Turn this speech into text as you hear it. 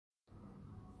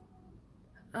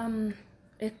Um,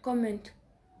 a comment.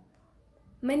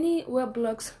 Many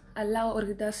weblogs allow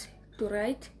readers to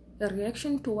write a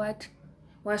reaction to what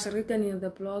was written in the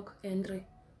blog entry.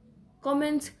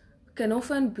 Comments can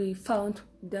often be found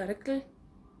directly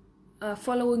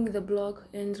following the blog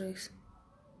entries.